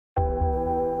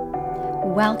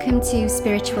Welcome to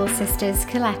Spiritual Sisters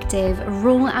Collective,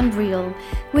 Raw and Real,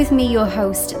 with me, your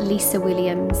host, Lisa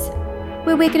Williams,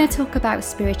 where we're going to talk about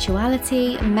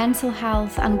spirituality, mental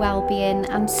health and well-being,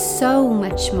 and so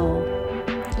much more.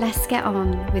 Let's get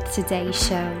on with today's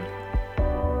show.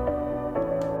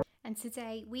 And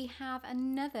today we have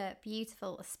another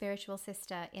beautiful spiritual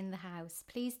sister in the house.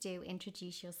 Please do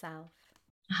introduce yourself.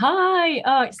 Hi,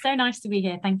 oh, it's so nice to be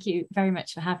here. Thank you very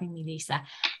much for having me, Lisa.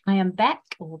 I am Beck,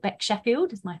 or Beck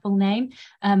Sheffield is my full name,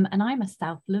 and I'm a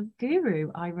self-love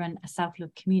guru. I run a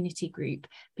self-love community group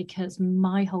because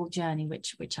my whole journey,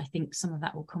 which I think some of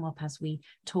that will come up as we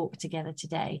talk together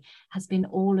today, has been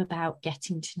all about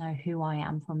getting to know who I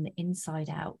am from the inside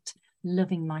out,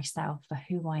 loving myself for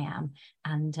who I am.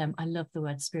 And I love the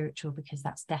word spiritual because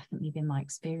that's definitely been my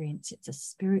experience. It's a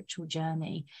spiritual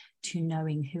journey to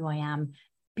knowing who I am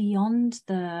beyond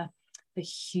the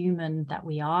human that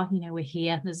we are. You know, we're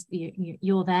here, there's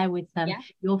you're there with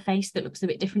your face that looks a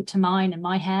bit different to mine, and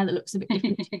my hair that looks a bit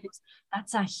different to yours.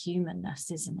 That's our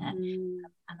humanness, isn't it?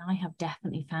 And I have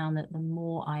definitely found that the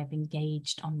more I have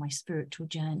engaged on my spiritual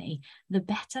journey, the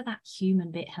better that human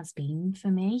bit has been for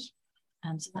me.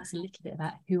 So that's a little bit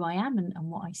about who I am and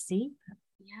what I see.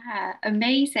 Yeah,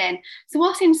 amazing. So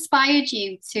what inspired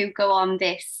you to go on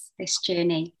this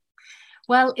journey?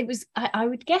 Well, it was, I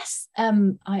would guess,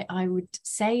 I would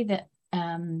say that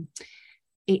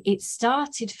it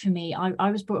started for me.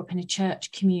 I was brought up in a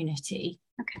church community,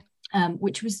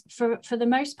 which was for the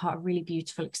most part a really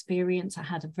beautiful experience. I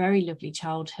had a very lovely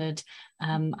childhood.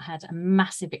 I had a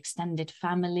massive extended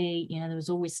family. You know, there was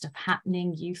always stuff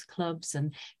happening, youth clubs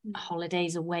and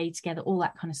holidays away together, all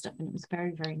that kind of stuff. And it was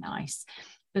very, very nice.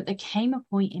 But there came a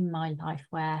point in my life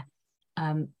where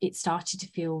it started to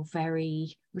feel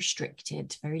very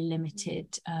restricted, very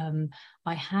limited.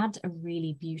 I had a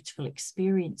really beautiful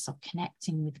experience of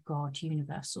connecting with God,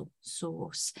 universal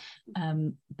source.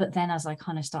 But then as I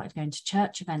kind of started going to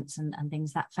church events and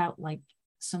things, that felt like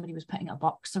somebody was putting a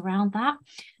box around that,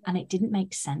 and it didn't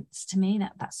make sense to me.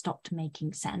 That stopped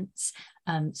making sense.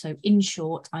 So in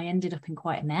short, I ended up in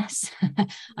quite a mess.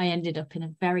 I ended up in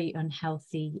a very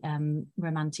unhealthy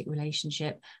romantic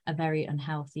relationship, a very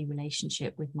unhealthy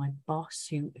relationship with my boss,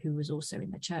 who was also in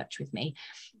the church with me.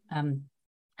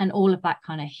 And all of that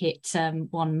kind of hit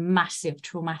one massive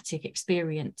traumatic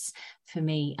experience for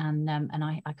me. And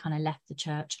I kind of left the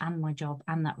church and my job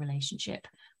and that relationship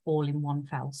all in one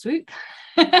fell swoop.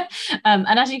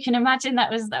 And as you can imagine,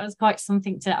 that was quite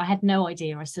something I had no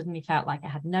idea. I suddenly felt like I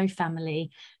had no family,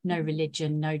 no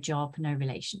religion, no job, no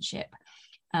relationship.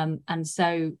 And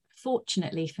so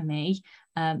fortunately for me,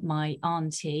 my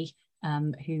auntie,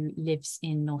 who lives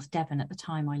in North Devon, at the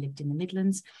time I lived in the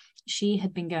Midlands, she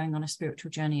had been going on a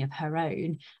spiritual journey of her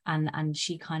own, and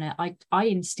she kind of, I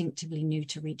instinctively knew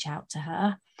to reach out to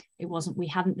her. We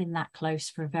hadn't been that close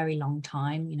for a very long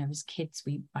time. You know, as kids,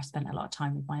 I spent a lot of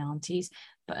time with my aunties,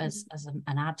 but as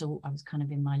an adult, I was kind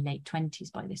of in my late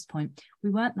 20s by this point. We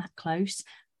weren't that close,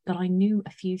 but I knew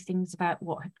a few things about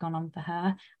what had gone on for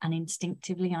her, and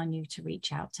instinctively I knew to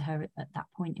reach out to her at that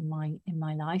point in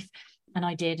my life. And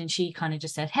I did, and she kind of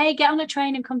just said, "Hey, get on a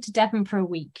train and come to Devon for a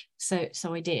week." So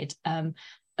I did.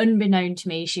 Unbeknown to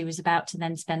me, she was about to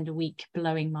then spend a week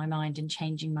blowing my mind and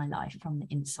changing my life from the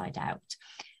inside out.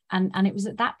 And it was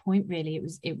at that point, really, it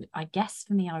was I guess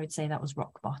for me, I would say that was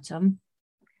rock bottom.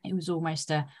 It was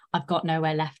almost I've got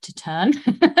nowhere left to turn.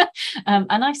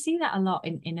 And I see that a lot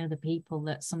in other people,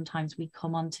 that sometimes we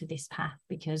come onto this path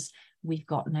because we've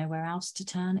got nowhere else to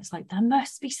turn. It's like, there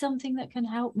must be something that can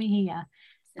help me here.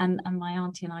 And my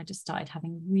auntie and I just started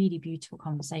having really beautiful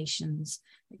conversations,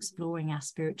 exploring our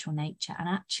spiritual nature. And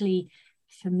actually,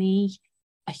 for me,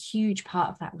 a huge part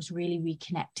of that was really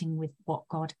reconnecting with what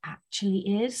God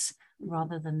actually is,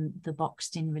 rather than the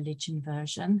boxed in religion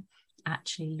version.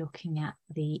 Actually looking at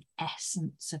the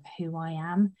essence of who I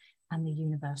am and the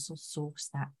universal source.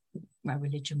 That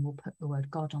religion will put the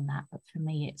word God on that, but for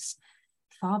me it's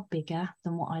far bigger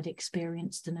than what I'd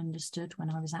experienced and understood when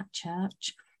I was at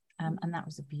church. And that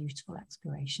was a beautiful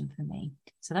exploration for me.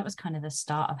 So that was kind of the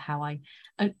start of how I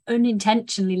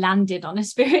unintentionally landed on a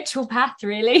spiritual path,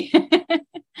 really.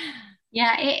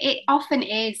 Yeah, it often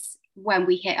is when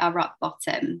we hit our rock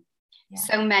bottom. Yeah.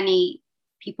 So many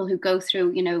people who go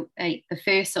through, you know, the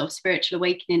first sort of spiritual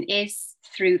awakening is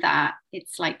through that.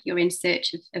 It's like you're in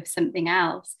search of something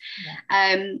else.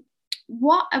 Yeah.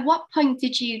 At what point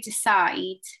did you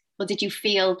decide, or did you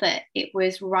feel that it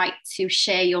was right to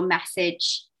share your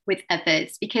message with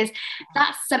others? Because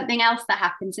that's something else that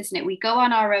happens, isn't it? We go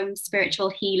on our own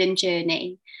spiritual healing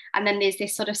journey, and then there's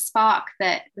this sort of spark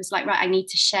that was like, right, I need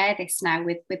to share this now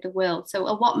with the world. So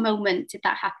at what moment did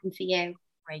that happen for you?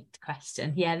 Great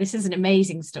question. Yeah, this is an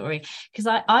amazing story, because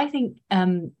I think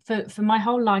for my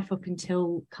whole life up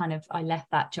until kind of I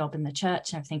left that job in the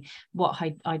church and everything, what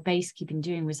I'd basically been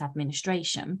doing was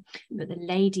administration. But the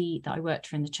lady that I worked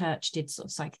for in the church did sort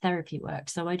of psychotherapy work.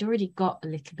 So I'd already got a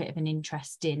little bit of an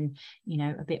interest in, you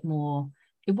know, a bit more.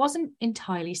 It wasn't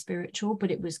entirely spiritual,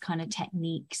 but it was kind of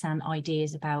techniques and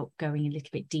ideas about going a little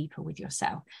bit deeper with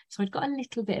yourself. So I'd got a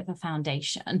little bit of a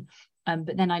foundation.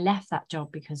 But then I left that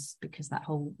job because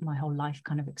my whole life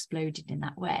kind of exploded in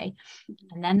that way.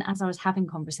 And then as I was having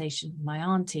conversations with my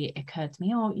auntie, it occurred to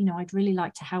me, oh, you know, I'd really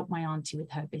like to help my auntie with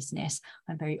her business.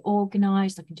 I'm very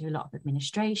organized. I can do a lot of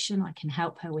administration. I can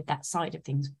help her with that side of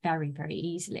things very, very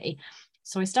easily.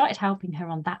 So I started helping her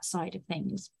on that side of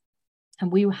things.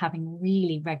 And we were having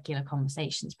really regular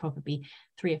conversations, probably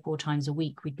 3 or 4 times a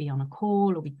week. We'd be on a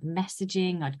call or we'd be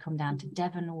messaging. I'd come down to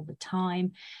Devon all the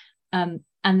time. And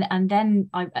then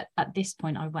at this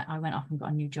point I went off and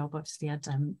got a new job. Obviously I'd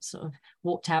sort of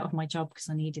walked out of my job because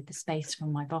I needed the space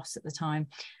from my boss at the time,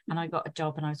 and I got a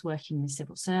job and I was working in the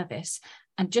civil service.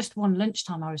 And just one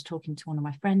lunchtime I was talking to one of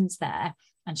my friends there,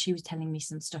 and she was telling me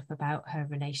some stuff about her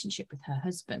relationship with her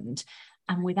husband,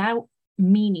 and without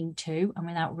meaning to and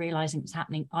without realizing it was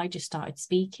happening, I just started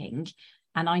speaking.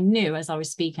 And I knew as I was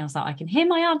speaking, I was like, I can hear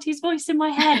my auntie's voice in my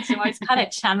head. So I was kind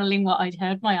of channeling what I'd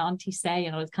heard my auntie say,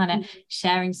 and I was kind of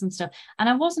sharing some stuff. And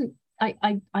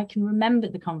I can remember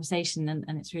the conversation,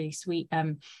 and it's really sweet,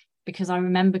 because I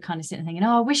remember kind of sitting thinking,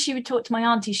 oh, I wish she would talk to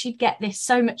my auntie. She'd get this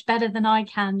so much better than I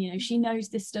can. You know, she knows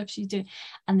this stuff she's doing.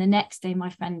 And the next day, my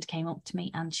friend came up to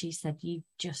me and she said, you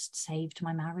just saved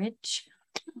my marriage.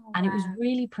 Oh, and wow. It was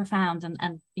really profound,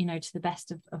 and you know, to the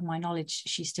best of my knowledge,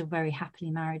 she's still very happily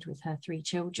married with her 3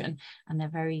 children, and they're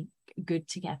very good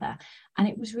together. And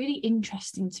it was really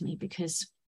interesting to me because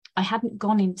I hadn't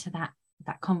gone into that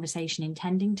conversation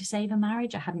intending to save a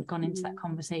marriage. I hadn't gone into that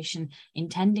conversation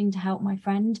intending to help my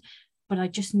friend, but I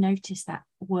just noticed that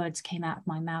words came out of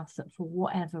my mouth that for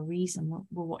whatever reason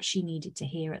were what she needed to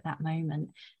hear at that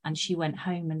moment. And she went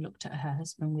home and looked at her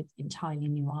husband with entirely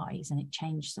new eyes, and it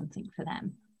changed something for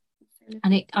them.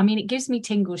 And it gives me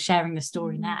tingles sharing the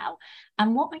story now.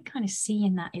 And what I kind of see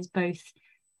in that is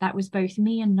that was both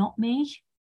me and not me.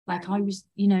 Like I was,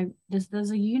 you know,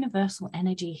 there's a universal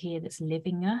energy here that's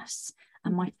living us.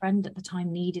 And my friend at the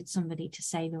time needed somebody to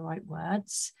say the right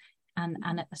words. And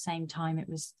at the same time,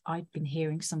 I'd been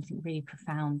hearing something really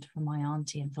profound from my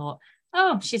auntie and thought,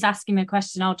 oh, she's asking me a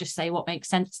question, I'll just say what makes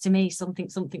sense to me,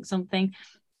 something.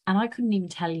 And I couldn't even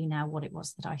tell you now what it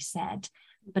was that I said.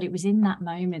 But it was in that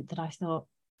moment that I thought,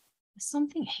 there's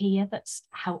something here that's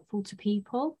helpful to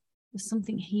people. There's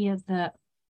something here that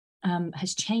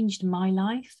has changed my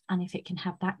life. And if it can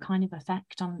have that kind of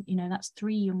effect on, you know, that's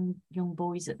 3 young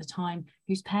boys at the time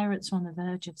whose parents were on the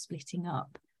verge of splitting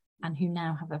up, and who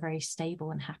now have a very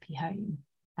stable and happy home.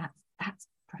 That's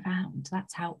profound.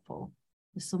 That's helpful.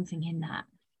 There's something in that.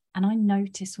 And I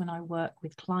notice when I work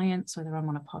with clients, whether I'm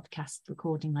on a podcast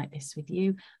recording like this with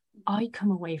you, I come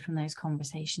away from those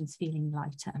conversations feeling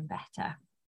lighter and better.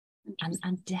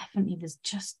 And definitely there's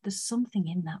something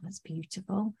in that that's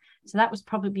beautiful. So that was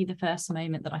probably the first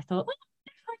moment that I thought, well,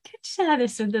 if I could share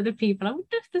this with other people, I wonder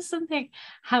if there's something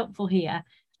helpful here.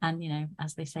 And, you know,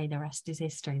 as they say, the rest is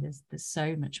history. There's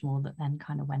so much more that then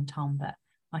kind of went on. But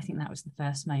I think that was the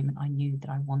first moment I knew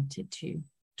that I wanted to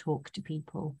talk to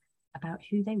people about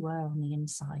who they were on the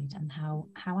inside, and how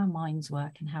our minds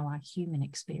work and how our human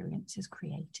experience is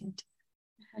created.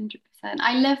 100%.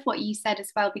 I love what you said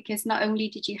as well, because not only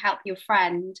did you help your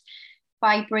friend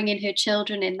by bringing her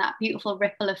children in, that beautiful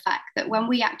ripple effect, that when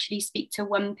we actually speak to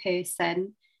one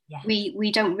person, yes,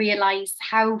 we don't realize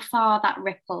how far that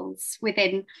ripples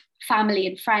within family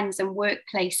and friends and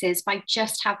workplaces. By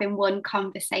just having one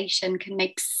conversation can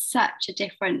make such a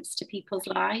difference to people's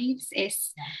lives.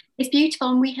 It's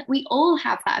beautiful, and we all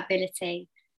have that ability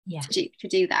to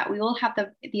do that. We all have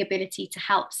the ability to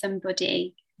help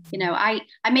somebody. You know, I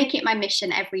make it my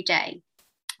mission every day,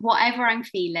 whatever I'm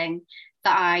feeling,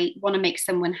 that I want to make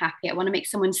someone happy. I want to make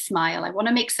someone smile. I want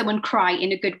to make someone cry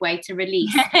in a good way to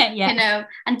release, you know,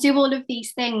 and do all of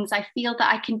these things. I feel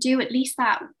that I can do at least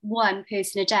that one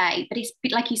person a day. But it's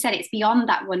like you said, it's beyond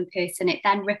that one person. It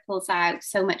then ripples out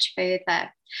so much further.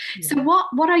 Yeah. So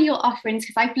what are your offerings?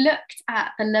 Because I've looked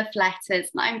at the love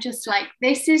letters and I'm just like,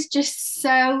 this is just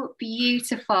so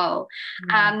beautiful.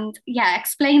 And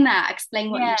explain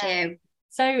what you do.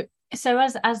 So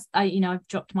as I, you know, I've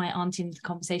dropped my auntie into the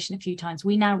conversation a few times.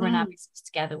 We now run our business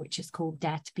together, which is called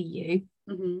Dare to Be You.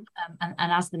 And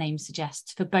as the name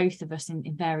suggests, for both of us in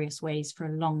various ways, for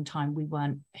a long time, we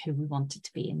weren't who we wanted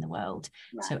to be in the world.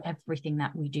 Right. So everything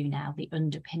that we do now, the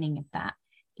underpinning of that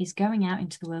is going out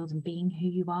into the world and being who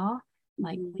you are.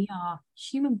 Like, we are,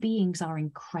 human beings are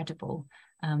incredible.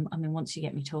 I mean, once you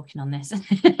get me talking on this,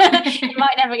 you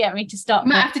might never get me to stop.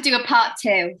 You might have to do a part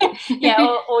 2.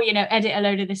 Yeah, or edit a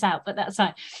load of this out, but that's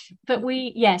fine. But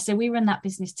so we run that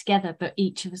business together, but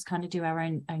each of us kind of do our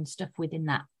own stuff within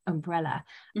that umbrella.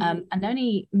 And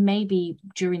only maybe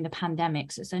during the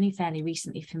pandemic, so it's only fairly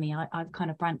recently for me, I've kind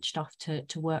of branched off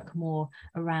to work more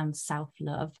around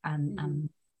self-love, and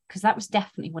because that was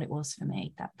definitely what it was for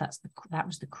me. That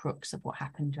was the crux of what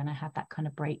happened when I had that kind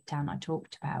of breakdown I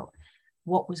talked about.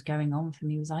 What was going on for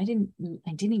me was I didn't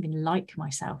even like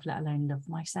myself, let alone love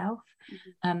myself.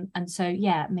 And so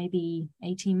maybe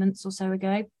 18 months or so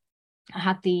ago, I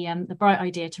had the bright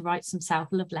idea to write some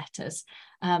self-love letters,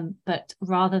 but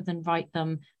rather than write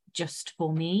them just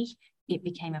for me, it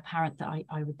became apparent that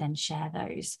I would then share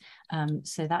those.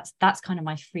 So that's kind of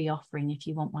my free offering. If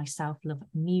you want my self-love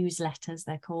newsletters,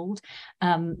 they're called.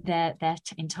 They're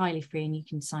entirely free, and you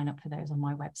can sign up for those on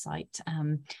my website.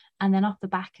 And then off the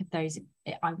back of those,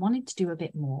 I wanted to do a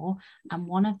bit more. And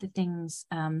one of the things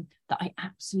that I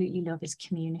absolutely love is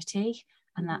community,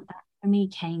 and that for me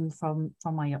came from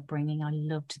my upbringing. I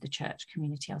loved the church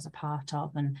community I was a part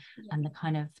of, and the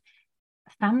kind of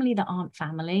family that aren't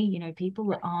family, you know, people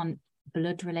that aren't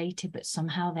blood related, but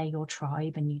somehow they're your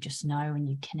tribe, and you just know and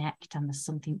you connect, and there's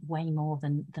something way more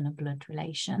than a blood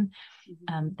relation.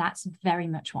 That's very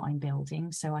much what I'm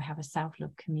building. So I have a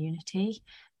self-love community,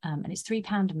 and it's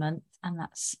 £3 a month, and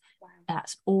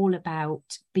that's all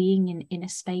about being in a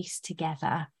space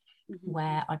together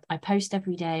where I post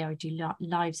every day. I do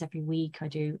lives every week. I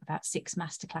do about 6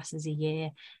 masterclasses a year,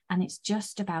 and it's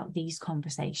just about these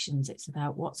conversations. It's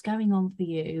about what's going on for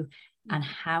you, and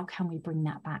how can we bring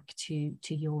that back to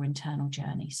your internal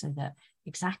journey, so that,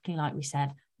 exactly like we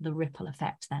said, the ripple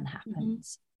effect then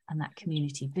happens, and that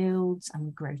community builds, and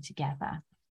we grow together.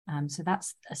 So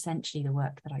that's essentially the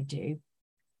work that I do.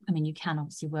 I mean, you can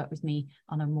obviously work with me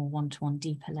on a more one-to-one,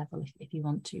 deeper level if you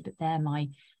want to, but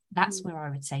that's where I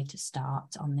would say to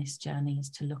start on this journey, is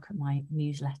to look at my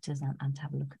newsletters and to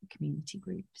have a look at the community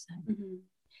group. So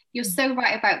you're so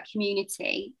right about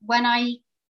community. When I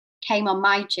came on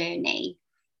my journey,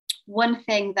 one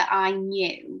thing that I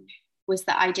knew was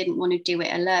that I didn't want to do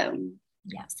it alone.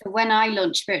 So when I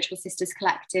launched Spiritual Sisters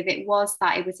Collective, it was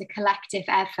a collective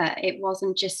effort. It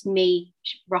wasn't just me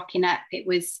rocking up. It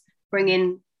was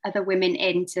bringing other women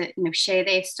in to, you know, share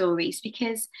their stories,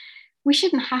 because we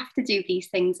shouldn't have to do these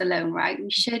things alone, right?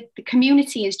 The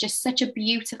community is just such a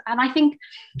beautiful, and I think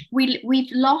we've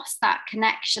lost that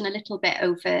connection a little bit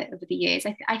over the years.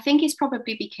 I think it's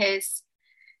probably because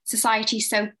society's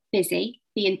so busy,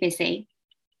 being busy,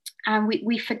 and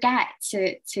we forget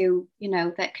to you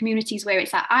know, that communities where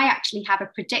it's at. I actually have a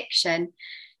prediction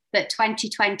that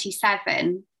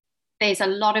 2027, there's a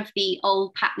lot of the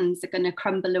old patterns are going to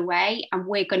crumble away, and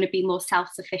we're going to be more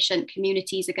self-sufficient.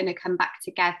 Communities are going to come back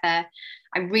together.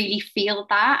 I really feel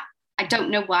that. I don't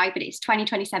know why, but it's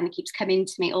 2027. It keeps coming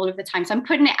to me all of the time. So I'm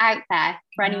putting it out there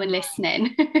for anyone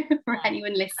listening.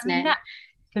 Anyone listening. I mean,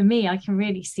 for me, I can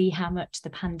really see how much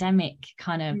the pandemic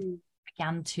kind of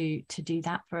began to do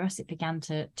that for us. It began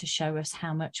to show us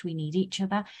how much we need each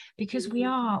other, because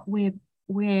we're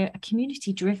a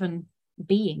community-driven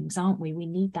beings, aren't we? We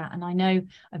need that. And I know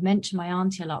I've mentioned my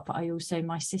auntie a lot, but I also,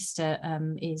 my sister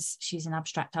she's an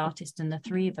abstract artist, and the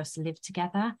 3 of us live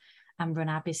together and run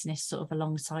our business sort of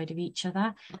alongside of each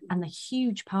other. And the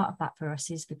huge part of that for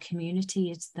us is the community.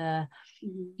 It's the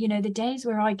you know, the days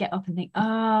where I get up and think,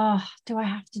 do I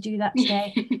have to do that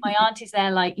today? My auntie's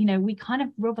there, like, you know, we kind of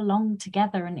rub along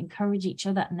together and encourage each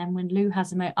other. And then when Lou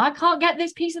has a moment, I can't get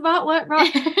this piece of artwork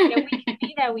right, you know, we can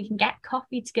be there, we can get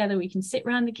coffee together, we can sit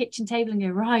around the kitchen table and go,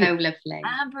 right, oh lovely,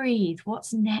 and breathe,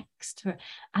 what's next?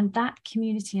 And that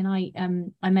community.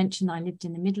 And I mentioned I lived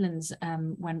in the Midlands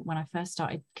when I first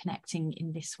started connecting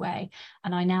in this way,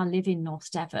 and I now live in North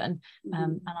Devon,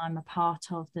 and I'm a part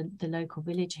of the local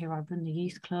village here. I run the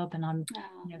youth club, and I'm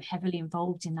you know, heavily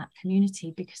involved in that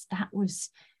community, because that was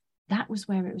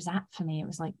where it was at for me. It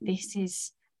was like, this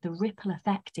is the ripple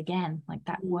effect again, like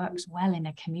that works well in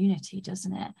a community,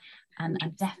 doesn't it? And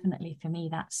definitely for me,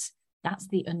 that's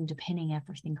the underpinning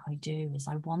everything I do, is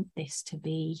I want this to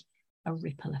be a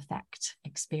ripple effect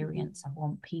experience. I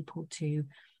want people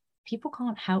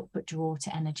can't help but draw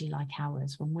to energy like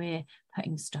ours when we're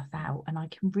putting stuff out. And I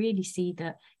can really see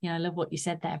that, you know, I love what you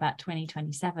said there about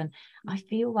 2027. I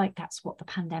feel like that's what the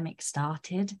pandemic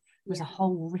started, was a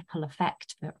whole ripple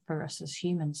effect for us as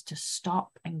humans to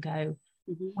stop and go,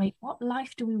 wait, what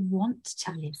life do we want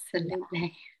to live?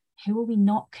 Absolutely. Who are we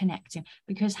not connecting?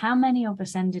 Because how many of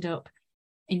us ended up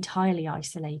entirely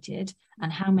isolated,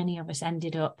 and how many of us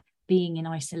ended up being in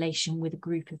isolation with a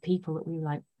group of people that we were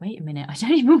like, wait a minute, I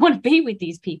don't even want to be with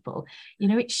these people. You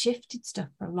know, it shifted stuff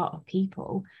for a lot of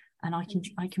people, and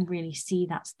I can really see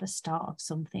that's the start of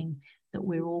something that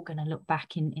we're all going to look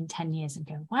back in 10 years and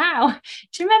go, wow,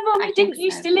 do you remember when we didn't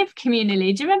used to live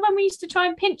communally? Do you remember when we used to try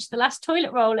and pinch the last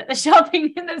toilet roll at the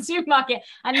shopping in the supermarket,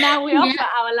 and now we offer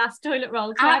our last toilet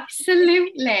roll to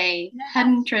absolutely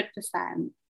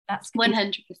 100%. That's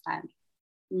 100%.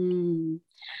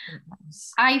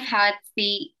 I've had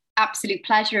the absolute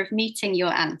pleasure of meeting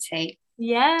your auntie.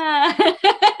 Yeah.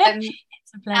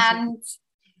 It's a pleasure. And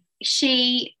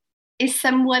she is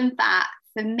someone that,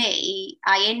 for me,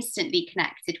 I instantly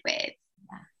connected with.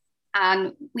 Yeah.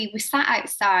 And we were sat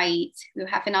outside, we were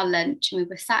having our lunch, and we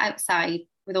were sat outside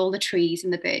with all the trees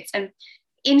and the birds. And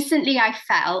instantly I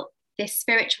felt this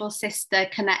spiritual sister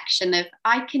connection of,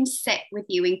 I can sit with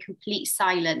you in complete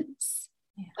silence.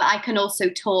 Yeah. But I can also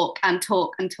talk and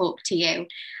talk and talk to you.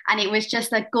 And it was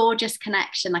just a gorgeous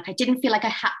connection. Like, I didn't feel like I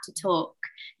had to talk.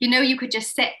 You know, you could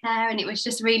just sit there, and it was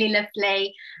just really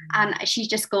lovely. And she's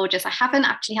just gorgeous. I haven't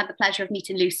actually had the pleasure of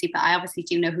meeting Lucy, but I obviously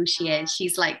do know who she is.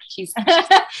 She's very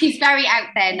out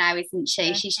there now, isn't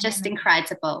she? She's just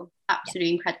incredible.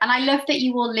 Absolutely incredible. And I love that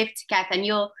you all live together and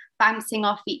you're bouncing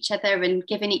off each other and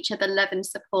giving each other love and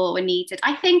support when needed.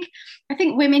 I think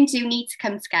women do need to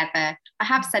come together. I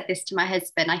have said this to my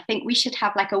husband. I think we should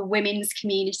have like a women's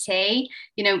community,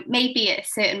 you know, maybe at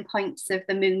certain points of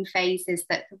the moon phases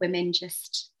that the women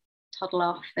just toddle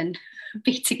off and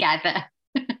be together.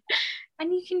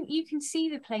 And you can see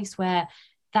the place where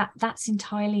that's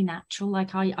entirely natural.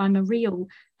 Like I'm a real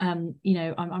I'm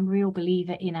a real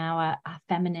believer in our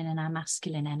feminine and our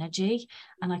masculine energy,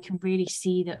 and I can really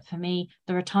see that for me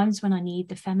there are times when I need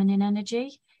the feminine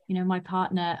energy. You know, my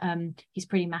partner, he's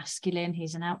pretty masculine.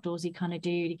 He's an outdoorsy kind of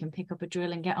dude. He can pick up a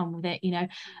drill and get on with it, you know.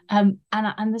 And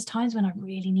there's times when I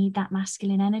really need that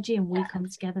masculine energy, and we come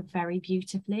together very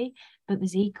beautifully. But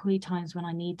there's equally times when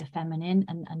I need the feminine,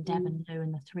 and Deb and Lou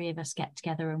and the three of us get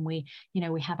together, and we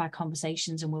have our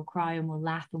conversations, and we'll cry and we'll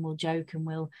laugh and we'll joke and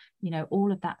we'll,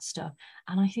 all of that stuff.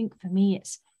 And I think for me,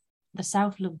 it's the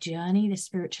self-love journey, the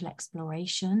spiritual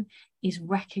exploration is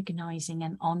recognizing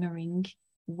and honoring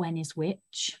when is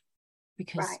which,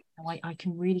 because I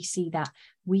can really see that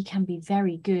we can be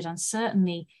very good. And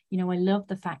certainly, I love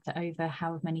the fact that over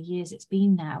however many years it's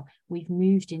been now, we've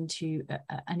moved into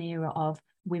an era of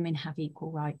women have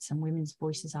equal rights and women's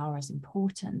voices are as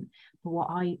important. But what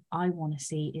I want to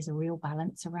see is a real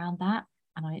balance around that.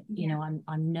 And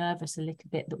I'm nervous a little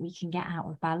bit that we can get out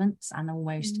of balance and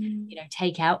almost,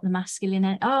 take out the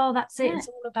masculine. Oh, that's it. Yeah. It's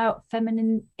all about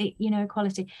feminine,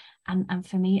 equality. And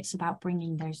for me, it's about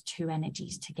bringing those two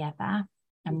energies together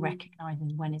and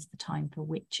recognizing when is the time for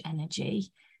which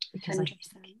energy. Because 100%.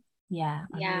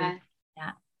 Really,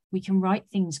 we can write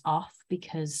things off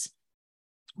because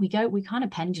we kind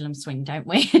of pendulum swing, don't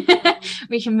we?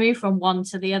 We can move from one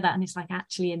to the other, and it's like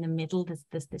actually in the middle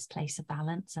there's this place of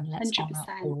balance, and let's 100%.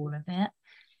 Honor all of it.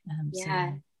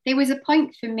 There was a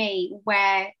point for me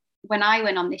where when I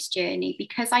went on this journey,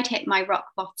 because I'd hit my rock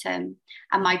bottom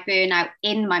and my burnout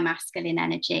in my masculine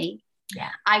energy,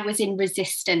 I was in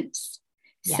resistance.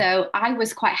 So I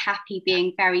was quite happy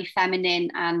being very feminine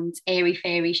and airy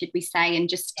fairy, should we say, and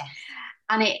just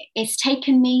and it's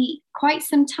taken me quite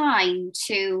some time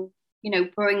to,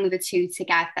 bring the two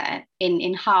together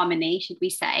in harmony, should we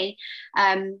say.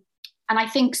 And I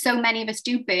think so many of us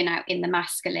do burn out in the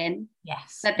masculine.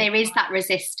 Yes. That there is that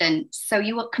resistance. So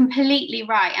you are completely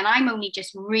right. And I'm only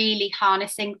just really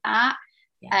harnessing that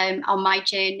on my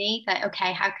journey, that,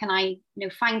 okay, how can I,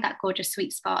 find that gorgeous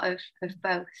sweet spot of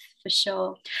both, for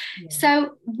sure.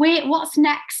 So what's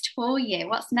next for you?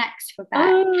 What's next for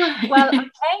Beth? Well, I'm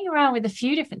playing around with a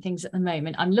few different things at the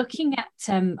moment. I'm looking at,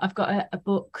 I've got a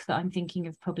book that I'm thinking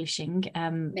of publishing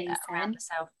around the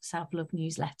self-love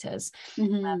newsletters. So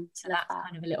that's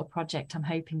kind of a little project I'm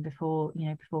hoping before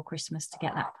Christmas to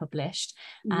get that published.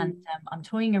 And I'm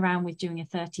toying around with doing a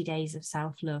 30 days of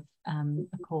self-love,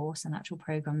 a course, an actual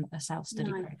program, a self-study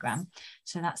program.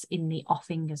 So that's in the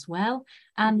offing as well.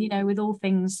 And with all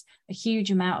things, a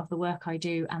huge amount of the work I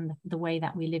do and the way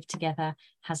that we live together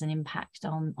has an impact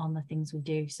on the things we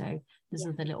do. So there's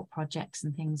other little projects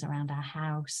and things around our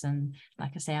house, and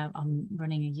like I say, I'm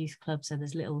running a youth club, so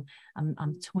there's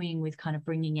I'm toying with kind of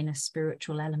bringing in a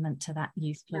spiritual element to that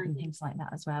youth club and things like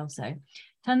that as well. So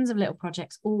tons of little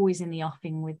projects always in the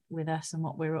offing with us and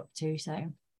what we're up to. So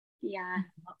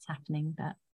what's happening,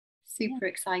 but super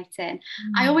exciting.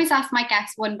 I always ask my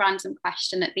guests one random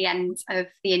question at the end of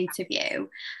the interview.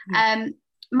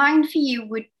 Mine for you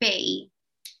would be,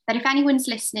 that if anyone's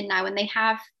listening now and they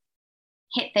have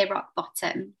hit their rock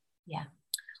bottom,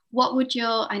 what would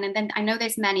your, and then I know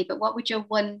there's many, but what would your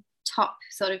one top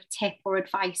sort of tip or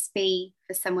advice be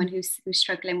for someone who's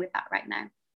struggling with that right now?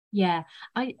 Yeah,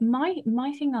 my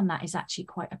thing on that is actually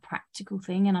quite a practical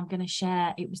thing, and I'm going to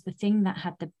share. It was the thing that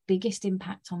had the biggest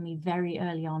impact on me very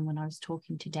early on when I was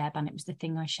talking to Deb, and it was the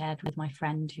thing I shared with my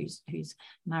friend whose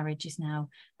marriage is now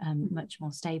much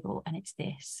more stable. And it's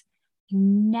this: you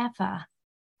never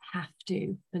have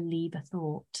to believe a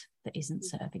thought that isn't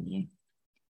serving you.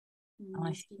 And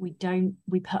I think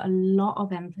we put a lot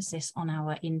of emphasis on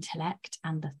our intellect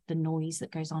and the noise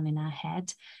that goes on in our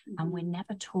head, and we're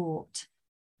never taught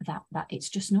that it's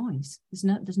just noise.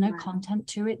 There's no content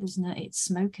to it. It's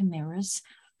smoke and mirrors.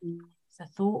 It's a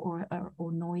thought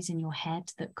or noise in your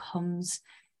head that comes,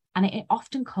 and it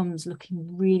often comes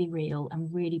looking really real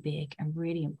and really big and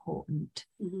really important.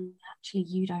 Actually,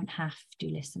 you don't have to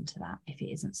listen to that if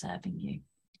it isn't serving you.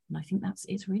 And I think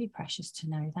it's really precious to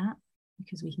know that,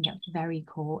 because we can get very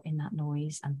caught in that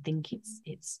noise and think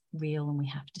it's real and we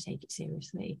have to take it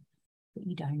seriously. But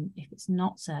you don't. If it's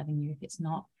not serving you, if it's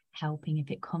not helping, if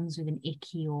it comes with an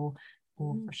icky or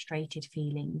frustrated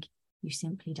feeling, you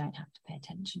simply don't have to pay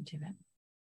attention to it.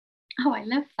 Oh, I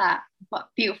love that. What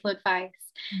beautiful advice.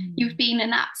 You've been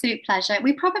an absolute pleasure.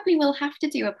 We probably will have to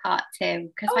do a part 2,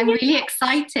 because I'm really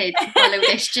excited to follow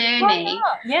this journey.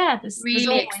 Yeah, there's really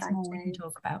always excited. More we can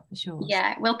talk about, for sure.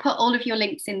 Yeah, we'll put all of your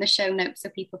links in the show notes so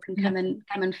people can come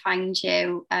and find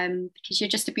you, because you're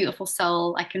just a beautiful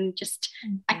soul. I can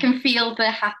feel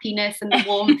the happiness and the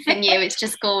warmth in you. It's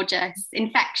just gorgeous,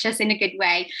 infectious in a good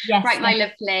way. Yes, right, my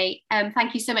lovely.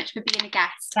 Thank you so much for being a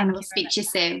guest, and we'll speak to you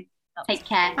soon. Take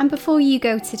care. And before you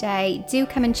go today, do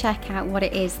come and check out what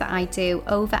it is that I do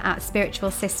over at Spiritual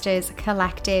Sisters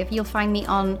Collective. You'll find me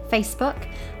on Facebook.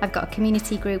 I've got a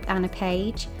community group and a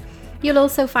page. You'll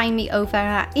also find me over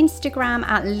at Instagram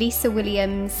at Lisa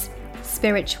Williams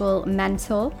Spiritual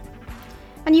Mentor.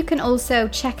 And you can also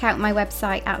check out my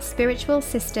website at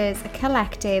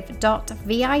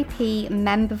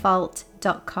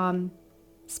spiritualsisterscollective.vipmembervault.com.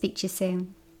 Speak to you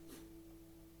soon.